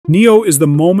Neo is the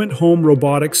moment home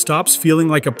robotics stops feeling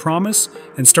like a promise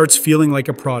and starts feeling like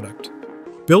a product.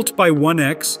 Built by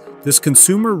 1X, this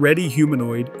consumer-ready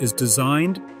humanoid is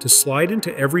designed to slide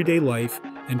into everyday life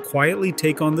and quietly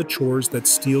take on the chores that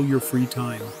steal your free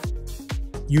time.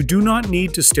 You do not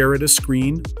need to stare at a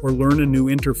screen or learn a new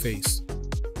interface.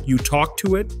 You talk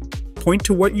to it, point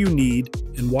to what you need,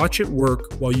 and watch it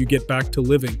work while you get back to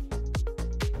living.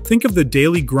 Think of the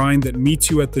daily grind that meets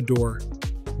you at the door.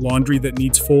 Laundry that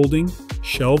needs folding,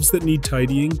 shelves that need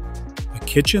tidying, a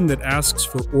kitchen that asks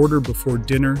for order before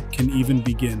dinner can even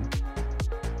begin.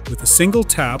 With a single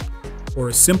tap or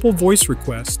a simple voice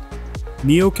request,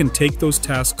 Neo can take those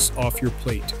tasks off your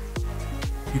plate.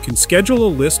 You can schedule a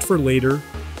list for later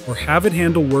or have it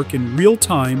handle work in real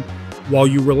time while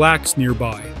you relax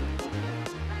nearby.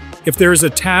 If there is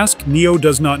a task Neo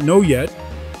does not know yet,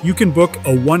 you can book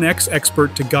a 1X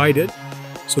expert to guide it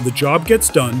so the job gets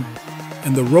done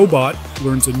and the robot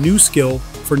learns a new skill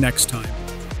for next time.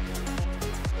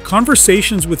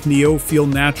 Conversations with Neo feel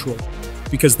natural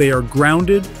because they are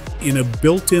grounded in a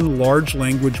built-in large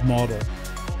language model.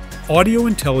 Audio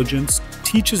intelligence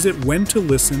teaches it when to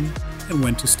listen and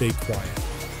when to stay quiet.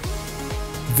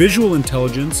 Visual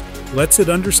intelligence lets it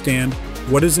understand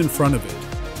what is in front of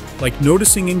it, like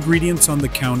noticing ingredients on the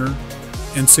counter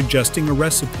and suggesting a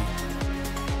recipe.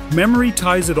 Memory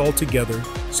ties it all together,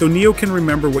 so Neo can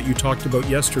remember what you talked about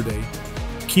yesterday,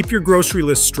 keep your grocery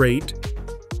list straight,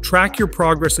 track your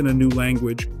progress in a new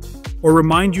language, or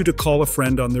remind you to call a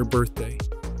friend on their birthday.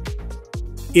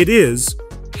 It is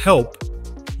help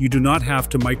you do not have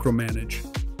to micromanage.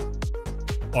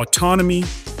 Autonomy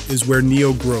is where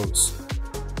Neo grows.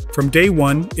 From day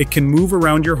one, it can move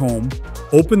around your home,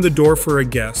 open the door for a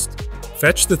guest,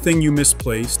 fetch the thing you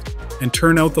misplaced, and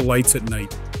turn out the lights at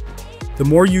night. The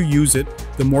more you use it,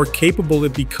 the more capable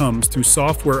it becomes through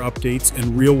software updates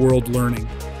and real-world learning.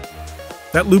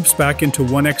 That loops back into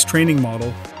 1X training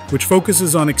model, which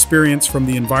focuses on experience from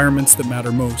the environments that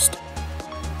matter most.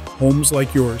 Homes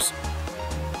like yours.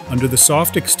 Under the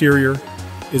soft exterior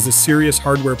is a serious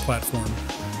hardware platform.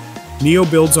 Neo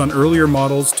builds on earlier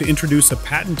models to introduce a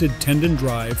patented tendon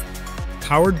drive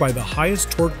powered by the highest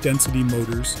torque density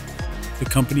motors the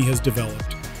company has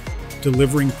developed,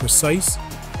 delivering precise,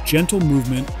 gentle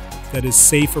movement that is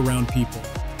safe around people.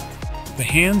 The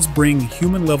hands bring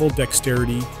human-level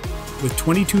dexterity with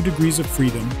 22 degrees of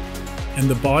freedom, and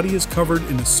the body is covered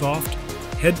in a soft,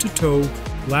 head-to-toe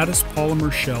lattice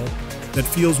polymer shell that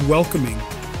feels welcoming,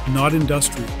 not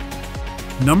industrial.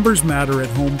 Numbers matter at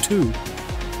home too.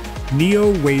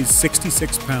 Neo weighs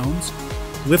 66 pounds,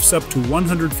 lifts up to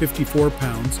 154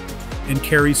 pounds, and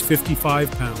carries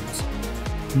 55 pounds.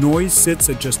 Noise sits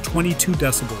at just 22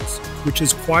 decibels, which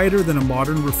is quieter than a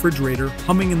modern refrigerator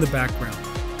humming in the background.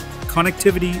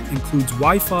 Connectivity includes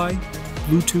Wi-Fi,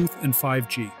 Bluetooth, and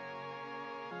 5G.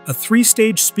 A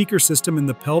 3-stage speaker system in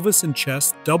the pelvis and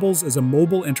chest doubles as a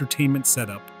mobile entertainment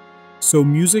setup, so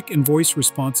music and voice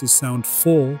responses sound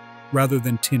full rather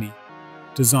than tinny.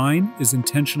 Design is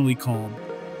intentionally calm.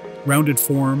 Rounded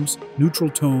forms, neutral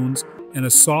tones, and a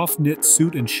soft knit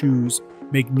suit and shoes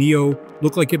make Neo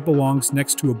look like it belongs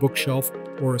next to a bookshelf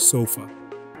or a sofa.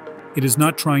 It is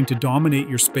not trying to dominate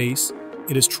your space,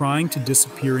 it is trying to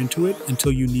disappear into it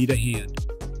until you need a hand.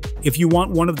 If you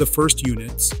want one of the first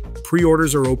units,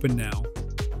 pre-orders are open now.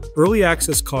 Early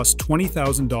access costs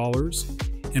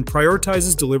 $20,000 and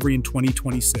prioritizes delivery in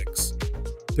 2026.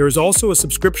 There is also a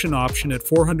subscription option at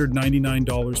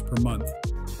 $499 per month.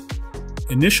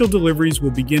 Initial deliveries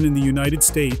will begin in the United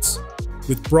States,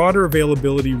 with broader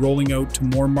availability rolling out to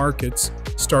more markets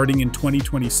starting in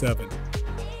 2027.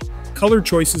 Color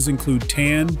choices include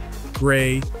tan,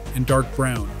 gray, and dark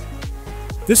brown.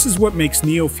 This is what makes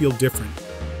Neo feel different.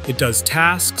 It does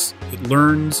tasks, it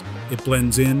learns, it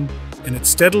blends in, and it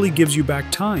steadily gives you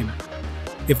back time.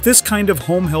 If this kind of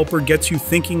home helper gets you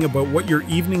thinking about what your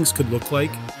evenings could look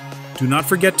like, do not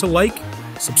forget to like,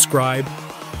 subscribe,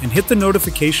 and hit the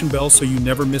notification bell so you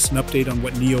never miss an update on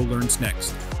what Neo learns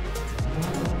next.